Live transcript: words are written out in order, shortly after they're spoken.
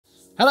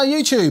Hello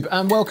YouTube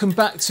and welcome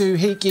back to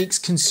Heat Geek's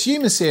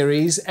consumer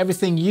series,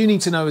 everything you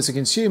need to know as a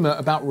consumer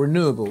about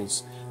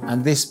renewables.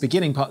 And this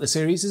beginning part of the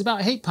series is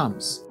about heat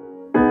pumps.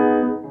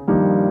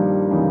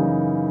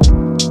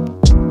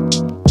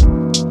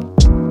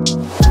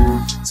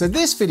 So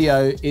this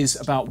video is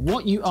about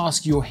what you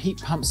ask your heat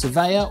pump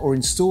surveyor or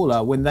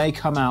installer when they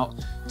come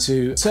out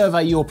to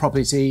survey your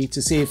property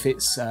to see if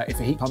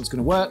a heat pump's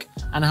going to work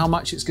and how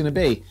much it's going to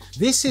be.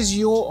 This is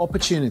your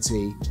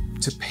opportunity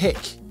to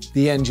pick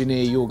the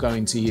engineer you're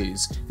going to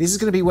use. This is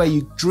going to be where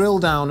you drill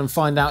down and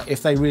find out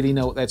if they really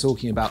know what they're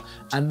talking about.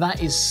 And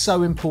that is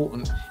so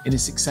important in a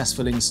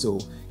successful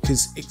install,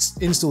 because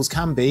installs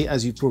can be,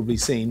 as you've probably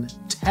seen,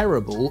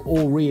 terrible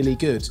or really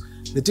good.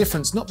 The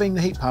difference not being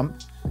the heat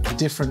pump, the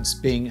difference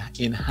being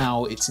in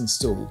how it's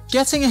installed.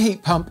 Getting a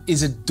heat pump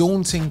is a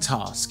daunting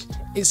task.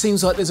 It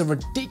seems like there's a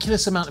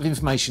ridiculous amount of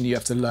information you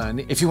have to learn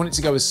if you want it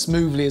to go as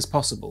smoothly as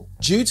possible.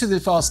 Due to the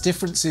vast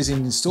differences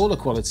in installer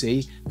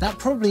quality, that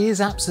probably is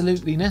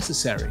absolutely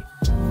necessary.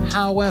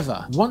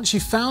 However, once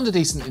you've found a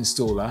decent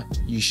installer,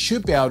 you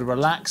should be able to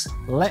relax,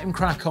 let him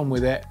crack on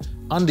with it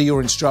under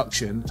your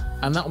instruction,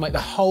 and that will make the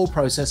whole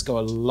process go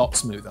a lot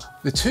smoother.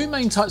 The two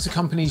main types of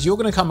companies you're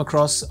going to come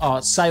across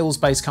are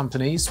sales-based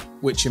companies,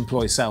 which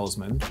employ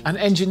salesmen, and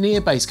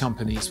engineer-based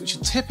companies, which are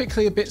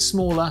typically a bit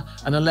smaller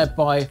and are led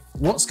by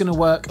what's going to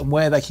work and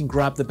where they can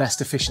grab the best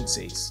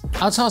efficiencies.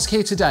 Our task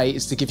here today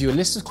is to give you a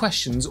list of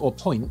questions or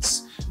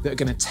points that are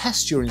going to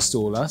test your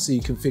installer so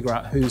you can figure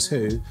out who's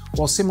who,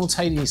 while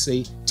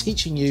simultaneously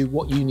teaching you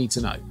what you need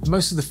to know.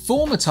 Most of the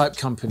former type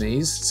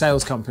companies,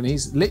 sales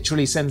companies,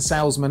 literally send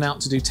salesmen out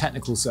to do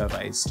technical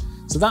surveys.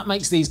 So that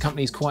makes these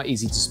companies quite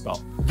easy to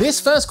spot. This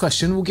first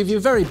question will give you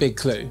a very big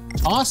clue.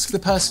 Ask the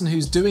person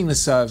who's doing the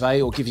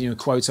survey or giving you a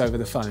quote over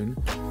the phone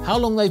how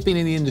long they've been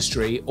in the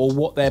industry or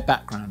what their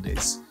background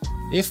is.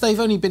 If they've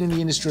only been in the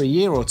industry a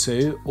year or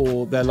two,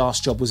 or their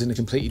last job was in a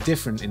completely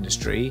different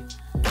industry,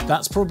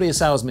 that's probably a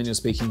salesman you're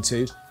speaking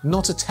to,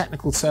 not a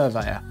technical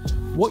surveyor.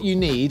 What you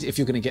need, if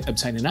you're going to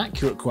obtain an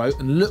accurate quote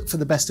and look for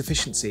the best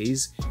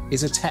efficiencies,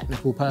 is a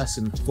technical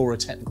person for a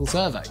technical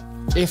survey.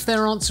 If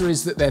their answer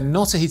is that they're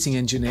not a heating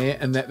engineer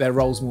and that their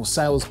role's more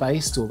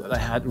sales-based, or that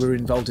they were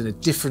involved in a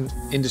different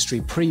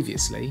industry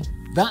previously,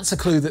 that's a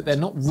clue that they're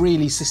not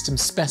really system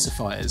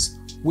specifiers,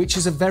 which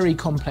is a very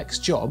complex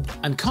job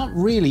and can't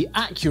really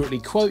accurately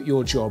quote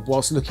your job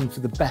whilst looking for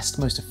the best,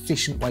 most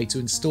efficient way to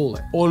install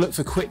it, or look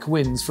for quick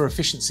wins for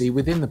efficiency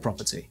within the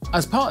property.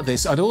 As part of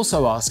this, I'd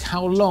also ask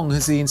how long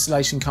has the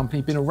installation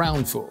company been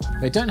around for?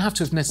 They don't have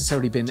to have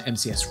necessarily been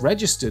MCS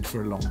registered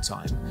for a long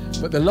time,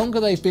 but the longer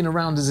they've been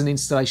around as an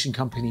installation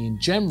company in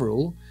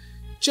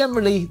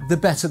generally the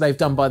better they've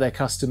done by their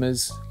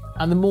customers,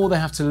 and the more they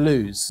have to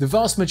lose. The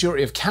vast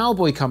majority of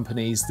cowboy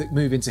companies that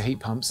move into heat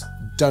pumps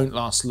don't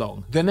last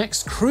long. The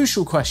next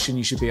crucial question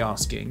you should be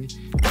asking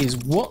is,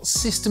 what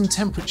system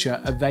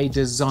temperature are they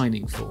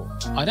designing for?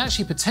 I'd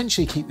actually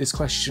potentially keep this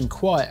question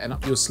quiet and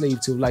up your sleeve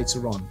till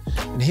later on,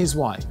 and here's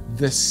why.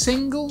 The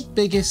single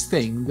biggest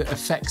thing that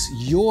affects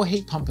your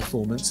heat pump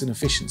performance and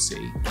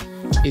efficiency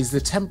is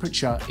the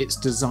temperature it's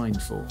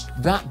designed for.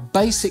 That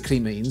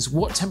basically means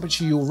what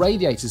temperature your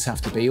radiators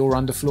have to be, or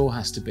underfloor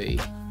has to be,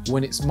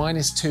 when it's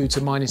 -2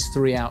 to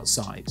 -3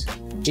 outside,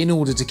 in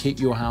order to keep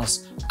your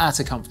house at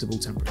a comfortable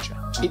temperature.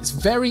 It's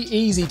very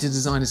easy to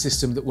design a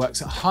system that works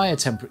at higher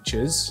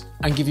temperatures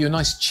and give you a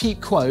nice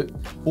cheap quote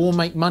or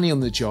make money on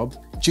the job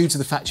due to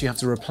the fact you have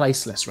to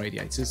replace less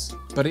radiators.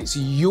 But it's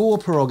your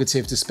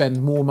prerogative to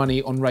spend more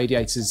money on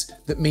radiators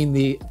that mean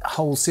the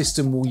whole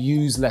system will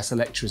use less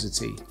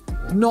electricity,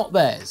 not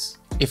theirs.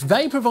 If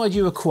they provide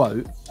you a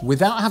quote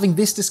without having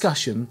this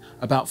discussion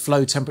about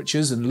flow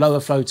temperatures and lower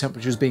flow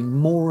temperatures being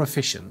more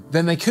efficient,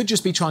 then they could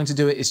just be trying to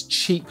do it as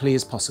cheaply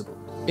as possible.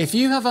 If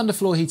you have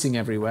underfloor heating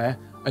everywhere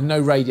and no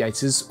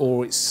radiators,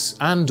 or it's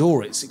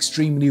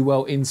extremely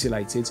well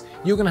insulated,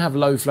 you're going to have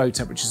low flow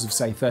temperatures of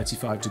say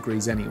 35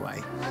 degrees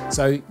anyway.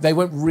 So they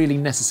won't really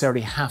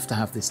necessarily have to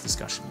have this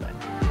discussion then.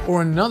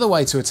 Or another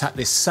way to attack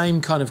this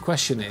same kind of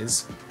question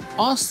is,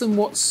 ask them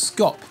what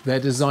SCOP they're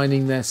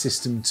designing their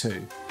system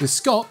to. The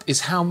SCOP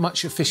is how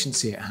much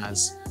efficiency it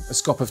has. A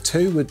SCOP of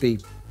 2 would be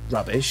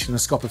rubbish and a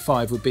SCOP of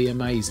 5 would be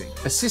amazing.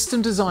 A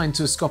system designed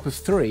to a SCOP of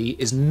 3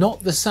 is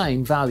not the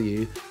same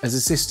value as a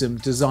system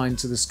designed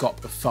to the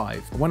SCOP of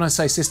 5. And when I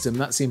say system,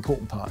 that's the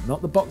important part.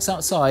 Not the box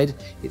outside,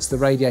 it's the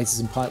radiators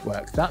and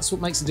pipework. That's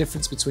what makes the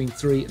difference between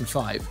 3 and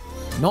 5,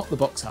 not the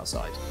box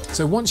outside.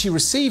 So once you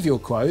receive your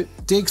quote,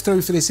 dig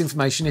through for this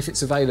information if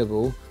it's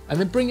available, and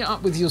then bring it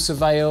up with your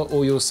surveyor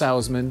or your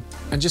salesman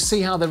and just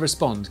see how they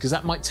respond, because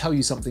that might tell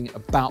you something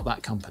about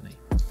that company.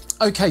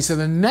 Okay, so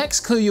the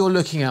next clue you're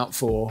looking out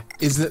for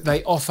is that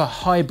they offer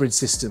hybrid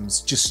systems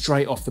just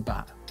straight off the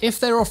bat. If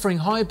they're offering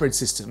hybrid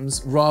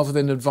systems rather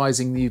than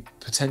advising you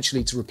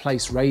potentially to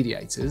replace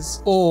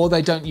radiators, or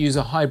they don't use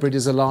a hybrid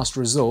as a last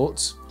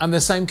resort, and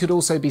the same could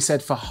also be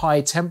said for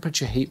high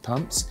temperature heat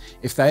pumps,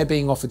 if they're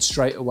being offered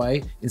straight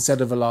away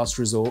instead of a last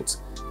resort,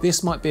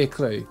 this might be a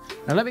clue.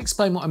 Now let me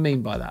explain what I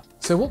mean by that.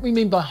 So what we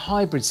mean by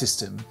hybrid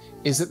system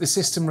is that the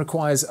system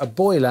requires a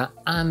boiler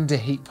and a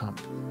heat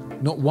pump.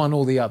 not one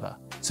or the other.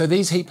 So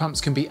these heat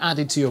pumps can be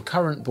added to your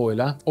current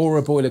boiler, or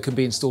a boiler can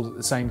be installed at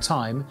the same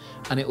time,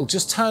 and it will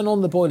just turn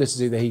on the boiler to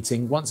do the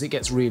heating once it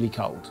gets really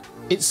cold.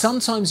 It's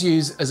sometimes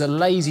used as a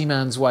lazy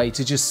man's way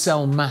to just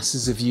sell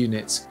masses of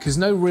units, because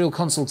no real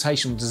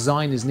consultation or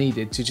design is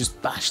needed to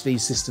just bash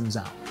these systems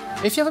out.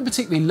 If you have a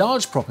particularly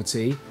large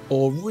property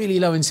or really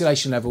low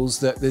insulation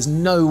levels that there's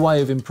no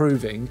way of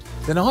improving,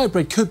 then a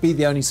hybrid could be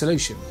the only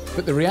solution.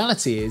 But the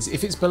reality is,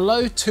 if it's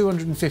below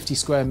 250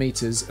 square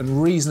meters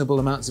and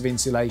reasonable amounts of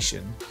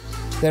insulation,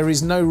 there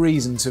is no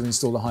reason to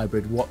install a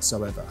hybrid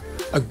whatsoever.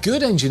 A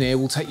good engineer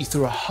will take you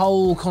through a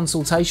whole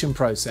consultation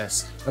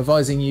process,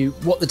 advising you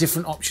what the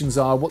different options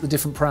are, what the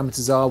different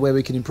parameters are, where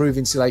we can improve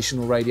insulation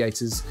or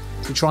radiators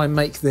to try and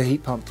make the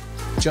heat pump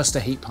just a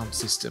heat pump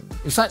system.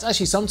 In fact,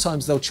 actually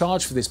sometimes they'll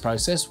charge for this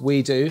process,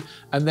 we do,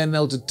 and then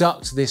they'll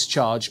deduct this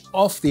charge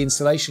off the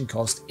installation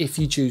cost if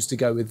you choose to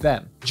go with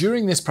them.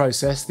 During this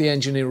process, the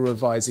engineer will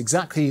advise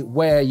exactly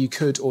where you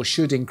could or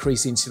should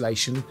increase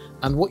insulation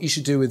and what you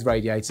should do with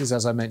radiators,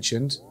 as I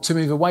mentioned, to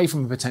move away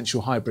from a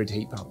potential hybrid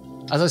heat pump.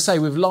 As I say,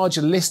 with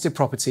larger listed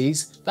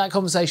properties, that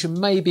conversation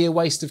may be a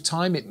waste of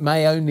time. It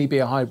may only be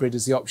a hybrid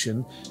as the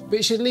option, but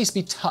it should at least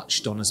be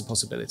touched on as a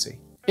possibility.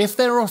 If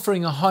they're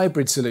offering a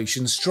hybrid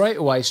solution straight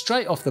away,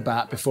 straight off the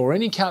bat, before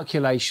any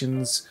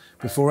calculations,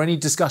 before any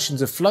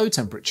discussions of flow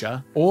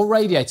temperature or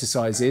radiator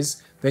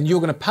sizes, then you're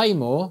going to pay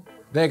more,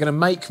 they're going to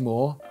make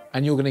more,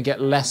 and you're going to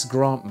get less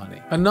grant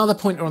money. Another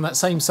pointer on that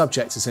same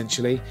subject,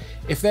 essentially,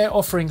 if they're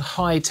offering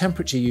high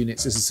temperature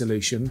units as a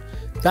solution,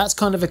 that's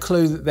kind of a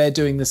clue that they're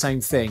doing the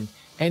same thing.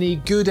 Any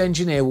good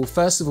engineer will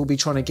first of all be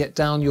trying to get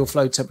down your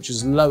flow temperature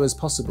as low as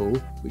possible,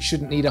 which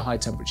shouldn't need a high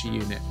temperature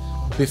unit,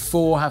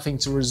 before having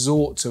to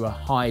resort to a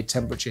high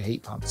temperature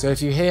heat pump. So if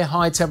you hear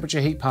high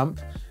temperature heat pump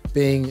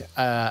being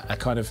a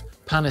kind of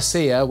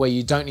panacea where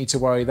you don't need to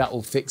worry that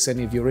will fix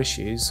any of your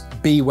issues,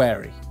 be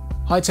wary.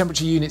 High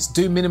temperature units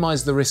do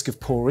minimise the risk of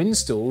poor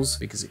installs,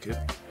 because it could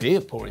be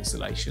a poor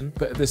installation,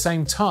 but at the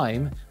same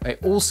time, they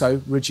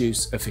also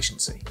reduce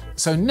efficiency.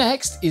 So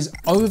next is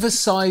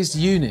oversized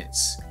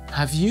units.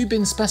 Have you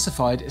been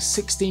specified a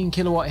 16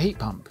 kilowatt heat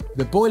pump?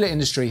 The boiler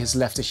industry has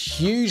left a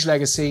huge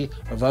legacy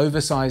of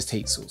oversized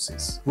heat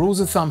sources. Rules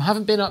of thumb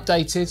haven't been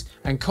updated,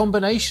 and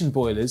combination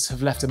boilers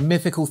have left a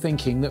mythical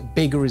thinking that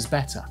bigger is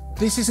better.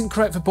 This isn't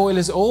correct for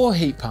boilers or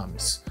heat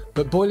pumps,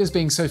 but boilers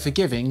being so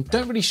forgiving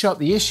don't really show up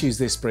the issues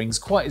this brings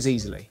quite as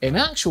easily. In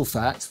actual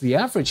fact, the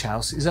average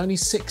house is only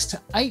 6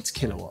 to 8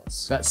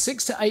 kilowatts. That's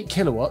 6 to 8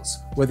 kilowatts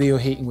whether you're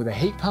heating with a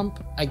heat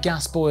pump, a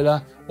gas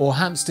boiler, or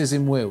hamsters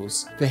in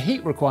wheels. The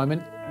heat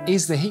requirement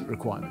is the heat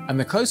requirement. And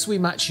the closer we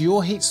match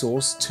your heat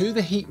source to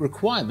the heat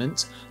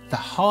requirement, the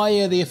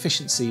higher the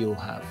efficiency you'll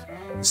have,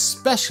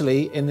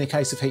 especially in the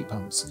case of heat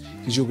pumps,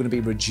 because you're going to be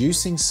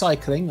reducing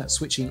cycling, that's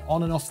switching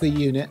on and off the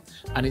unit,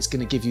 and it's going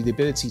to give you the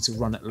ability to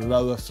run at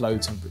lower flow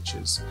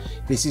temperatures.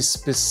 This is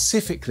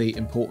specifically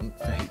important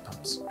for heat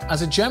pumps.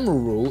 As a general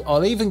rule,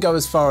 I'll even go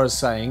as far as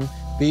saying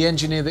the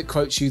engineer that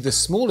quotes you the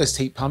smallest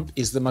heat pump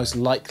is the most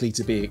likely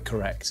to be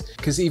correct,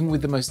 because even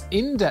with the most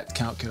in-depth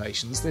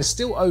calculations, they're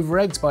still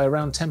over-egged by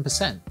around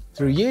 10%.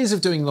 Through years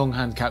of doing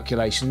longhand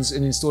calculations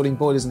and installing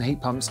boilers and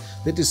heat pumps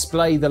that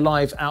display the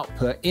live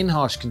output in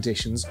harsh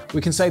conditions, we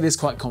can say this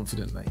quite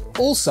confidently.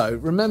 Also,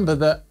 remember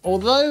that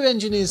although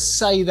engineers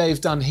say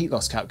they've done heat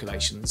loss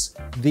calculations,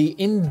 the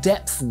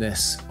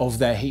in-depthness of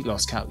their heat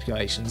loss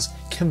calculations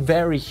can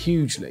vary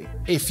hugely.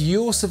 If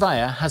your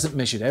surveyor hasn't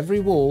measured every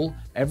wall,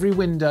 every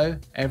window,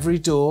 every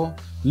door,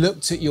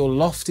 looked at your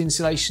loft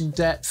insulation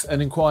depth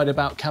and inquired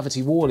about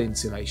cavity wall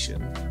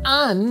insulation,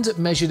 and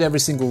measured every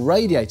single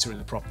radiator in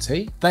the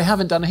property, they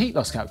haven't done a heat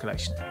loss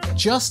calculation.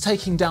 Just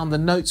taking down the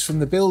notes from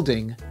the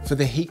building for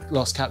the heat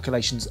loss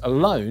calculations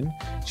alone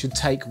should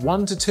take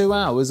 1 to 2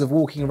 hours of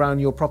walking around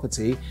your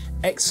property,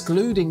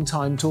 excluding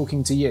time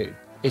talking to you.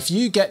 If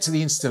you get to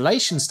the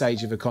installation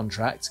stage of a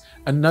contract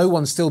and no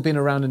one's still been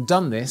around and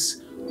done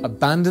this,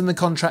 abandon the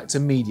contract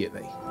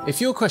immediately. If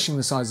you're questioning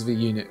the size of a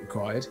unit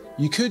required,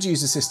 you could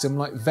use a system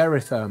like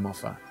Veritherm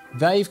offer.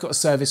 They've got a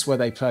service where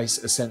they place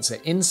a sensor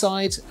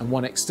inside and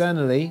one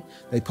externally.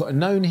 They put a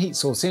known heat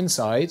source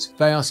inside.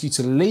 They ask you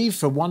to leave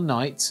for one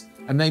night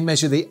and they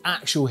measure the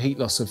actual heat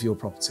loss of your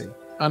property.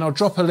 And I'll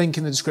drop a link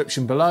in the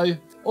description below,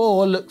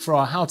 or look for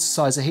our how to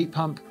size a heat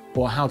pump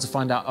or how to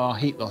find out our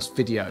heat loss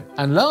video.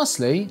 And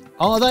lastly,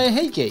 are they a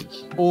heat geek?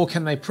 Or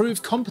can they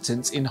prove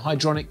competence in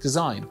hydronic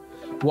design?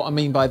 What I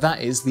mean by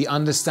that is the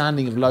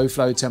understanding of low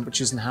flow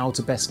temperatures and how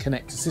to best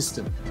connect a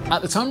system.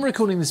 At the time of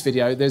recording this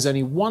video, there's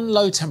only one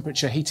low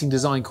temperature heating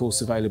design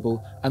course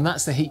available, and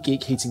that's the Heat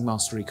Geek Heating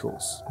Mastery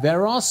course.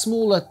 There are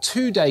smaller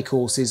 2-day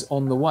courses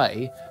on the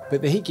way,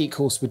 but the Heat Geek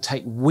course would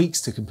take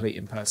weeks to complete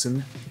in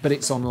person, but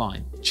it's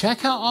online.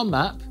 Check out our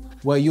map,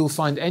 where you'll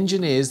find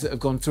engineers that have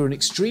gone through an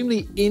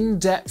extremely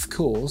in-depth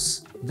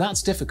course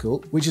that's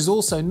difficult, which is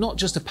also not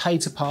just a pay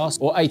to pass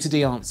or A to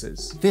D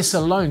answers. This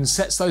alone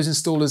sets those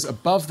installers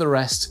above the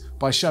rest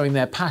by showing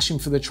their passion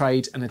for the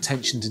trade and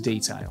attention to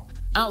detail.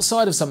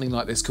 Outside of something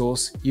like this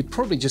course, you'd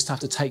probably just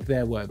have to take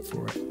their word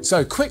for it.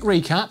 So quick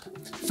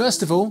recap.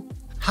 First of all,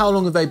 How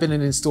long have they been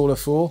an installer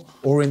for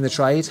or in the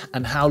trade?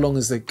 And how long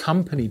has the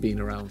company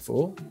been around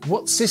for?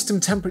 What system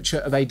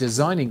temperature are they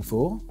designing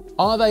for?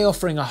 Are they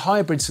offering a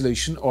hybrid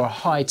solution or a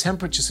high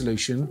temperature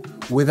solution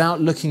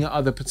without looking at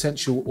other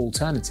potential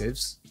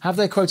alternatives? Have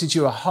they quoted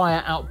you a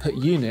higher output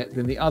unit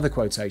than the other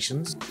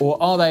quotations?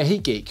 Or are they a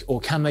heat geek,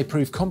 or can they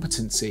prove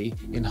competency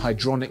in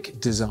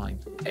hydronic design?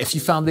 If you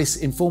found this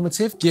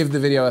informative, give the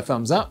video a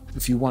thumbs up.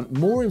 If you want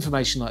more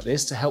information like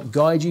this to help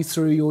guide you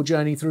through your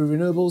journey through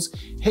renewables,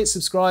 hit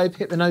subscribe,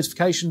 hit the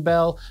notification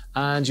bell,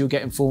 and you'll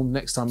get informed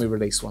next time we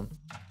release one.